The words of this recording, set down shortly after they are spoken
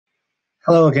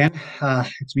Hello again.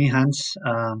 It's me, Hans,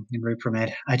 in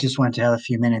ReproMed. I just wanted to have a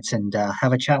few minutes and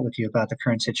have a chat with you about the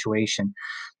current situation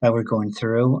that we're going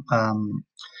through.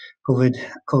 COVID,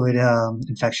 COVID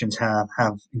infections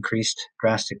have increased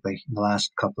drastically in the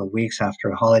last couple of weeks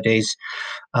after the holidays.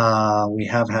 We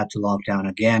have had to lock down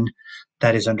again.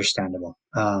 That is understandable.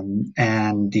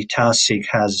 And the TASIC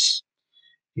has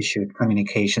issued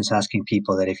communications asking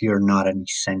people that if you're not an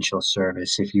essential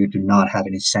service, if you do not have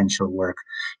an essential work,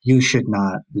 you should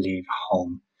not leave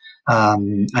home.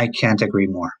 I can't agree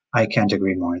more. I can't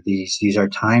agree more. These are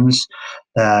times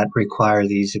that require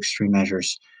these extreme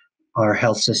measures. Our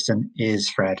health system is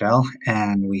fragile,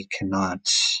 and we cannot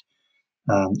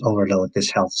overload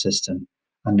this health system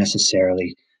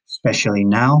unnecessarily, especially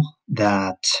now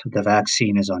that the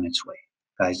vaccine is on its way.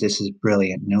 Guys, this is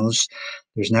brilliant news.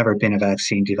 There's never been a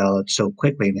vaccine developed so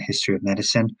quickly in the history of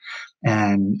medicine,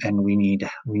 and we need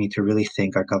to really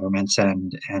thank our governments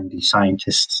and the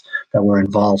scientists that were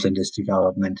involved in this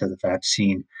development of the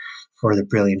vaccine for the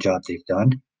brilliant job they've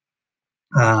done.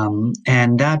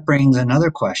 And that brings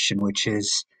another question, which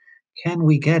is, can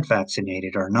we get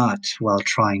vaccinated or not while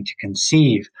trying to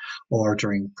conceive or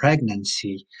during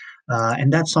pregnancy?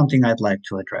 And that's something I'd like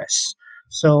to address.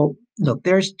 So, look,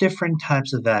 there's different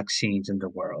types of vaccines in the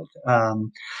world.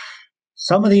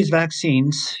 Some of these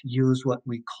vaccines use what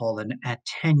we call an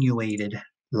attenuated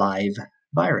live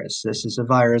virus. This is a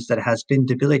virus that has been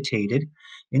debilitated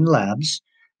in labs,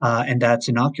 and that's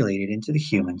inoculated into the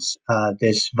humans.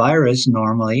 This virus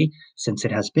normally, since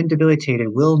it has been debilitated,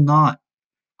 will not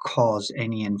cause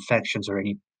any infections or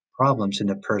any problems in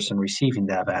the person receiving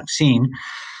that vaccine.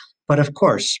 But of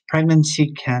course,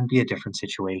 pregnancy can be a different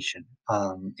situation.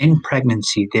 In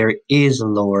pregnancy, there is a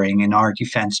lowering in our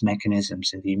defense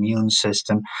mechanisms in the immune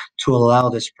system to allow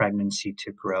this pregnancy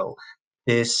to grow.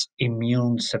 This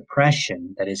immune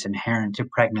suppression that is inherent to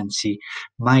pregnancy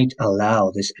might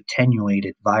allow this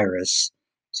attenuated virus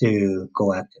to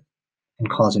go active and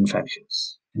cause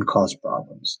infections and cause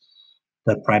problems.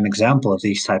 The prime example of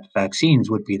these type of vaccines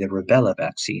would be the rubella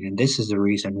vaccine. And this is the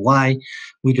reason why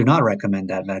we do not recommend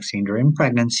that vaccine during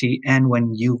pregnancy. And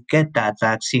when you get that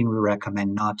vaccine, we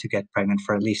recommend not to get pregnant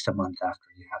for at least a month after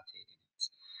you have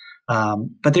taken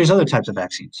it. But there's other types of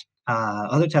vaccines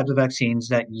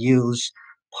that use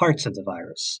parts of the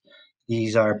virus.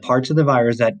 These are parts of the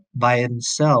virus that by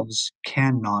themselves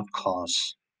cannot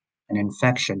cause an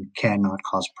infection, cannot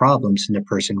cause problems in the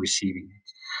person receiving it.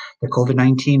 The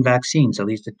COVID-19 vaccines, at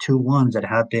least the two ones that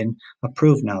have been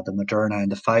approved now, the Moderna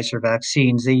and the Pfizer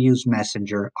vaccines, they use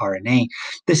messenger RNA.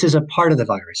 This is a part of the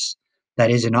virus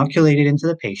that is inoculated into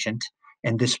the patient,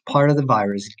 and this part of the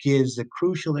virus gives the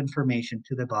crucial information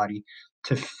to the body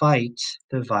to fight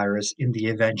the virus in the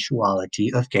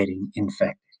eventuality of getting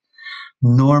infected.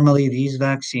 Normally, these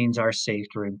vaccines are safe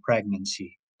during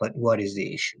pregnancy. But what is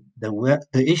the issue?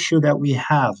 The issue that we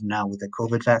have now with the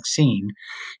COVID vaccine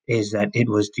is that it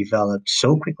was developed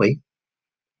so quickly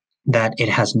that it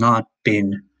has not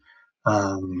been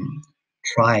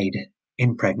tried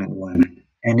in pregnant women.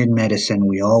 And in medicine,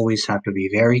 we always have to be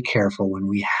very careful when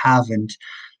we haven't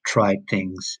tried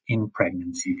things in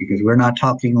pregnancy because we're not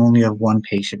talking only of one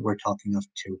patient, we're talking of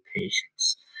two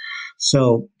patients.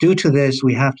 So, due to this,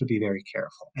 we have to be very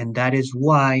careful. And that is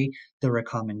why the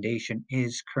recommendation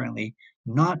is currently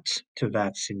not to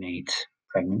vaccinate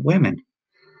pregnant women.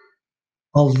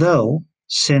 Although,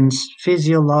 since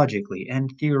physiologically and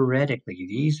theoretically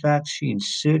these vaccines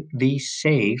should be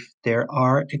safe, there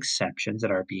are exceptions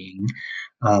that are being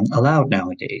allowed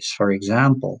nowadays. For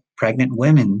example, pregnant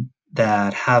women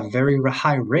that have very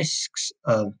high risks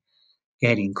of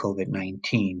getting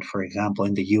COVID-19. For example,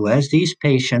 in the US, these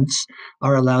patients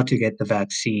are allowed to get the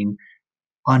vaccine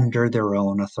under their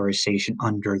own authorization,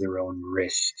 under their own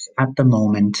risks. At the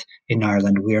moment in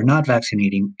Ireland, we are not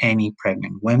vaccinating any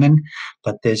pregnant women,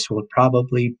 but this will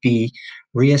probably be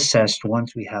reassessed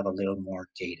once we have a little more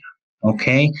data.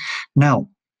 Okay? Now,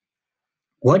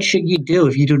 what should you do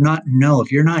if you do not know,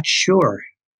 if you're not sure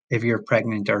if you're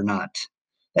pregnant or not?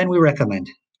 Then we recommend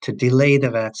to delay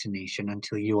the vaccination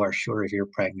until you are sure if you're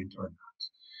pregnant or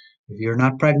not. If you're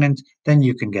not pregnant, then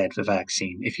you can get the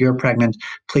vaccine. If you're pregnant,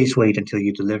 please wait until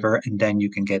you deliver and then you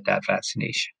can get that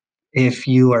vaccination. If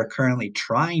you are currently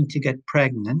trying to get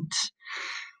pregnant,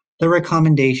 the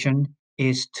recommendation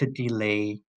is to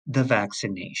delay the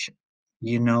vaccination.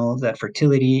 You know that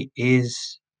fertility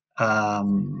is a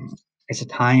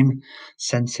time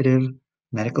sensitive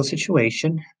medical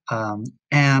situation,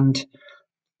 and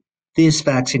this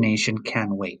vaccination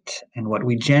can wait. And what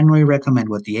we generally recommend,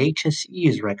 what the HSE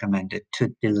is recommended,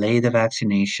 to delay the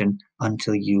vaccination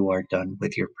until you are done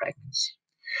with your pregnancy.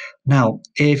 Now,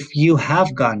 if you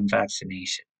have gotten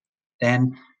vaccination,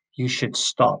 then you should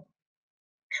stop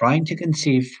trying to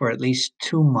conceive for at least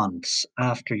 2 months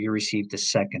after you receive the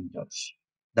second dose.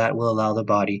 That will allow the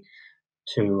body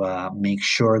to make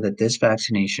sure that this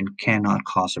vaccination cannot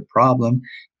cause a problem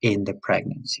in the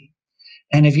pregnancy.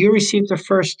 And if you received the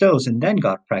first dose and then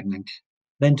got pregnant,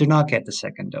 then do not get the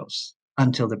second dose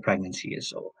until the pregnancy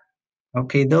is over.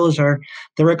 Okay, those are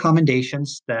the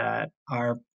recommendations that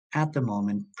are at the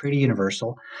moment pretty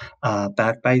universal,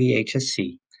 backed by the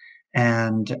HSC.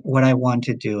 And what I want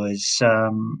to do is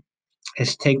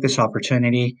take this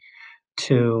opportunity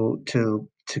to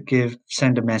give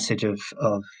send a message of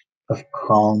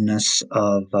calmness,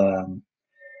 of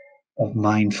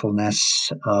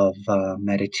mindfulness, of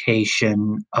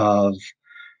meditation, of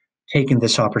taking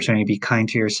this opportunity to be kind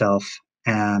to yourself,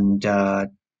 and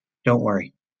don't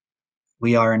worry,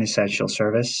 we are an essential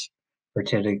service.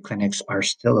 Fertility clinics are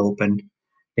still open.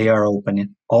 They are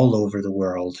open all over the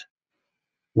world.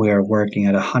 We are working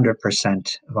at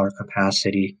 100% of our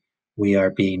capacity. We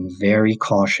are being very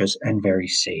cautious and very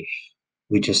safe.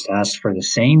 We just asked for the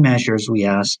same measures we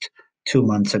asked 2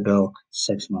 months ago,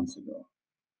 6 months ago.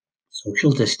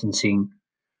 Social distancing,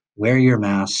 wear your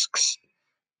masks,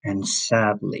 and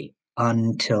sadly,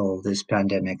 until this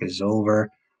pandemic is over,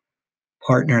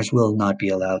 partners will not be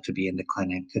allowed to be in the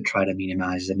clinic to try to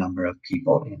minimize the number of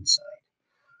people inside.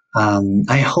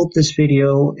 I hope this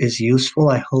video is useful.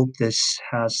 I hope this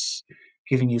has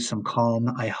given you some calm.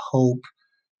 I hope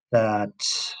that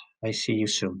I see you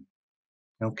soon.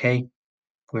 Okay?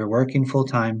 We're working full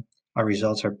time. Our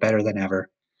results are better than ever.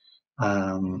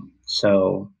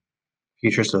 So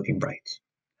future's looking bright.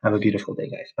 Have a beautiful day,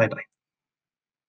 guys. Bye bye.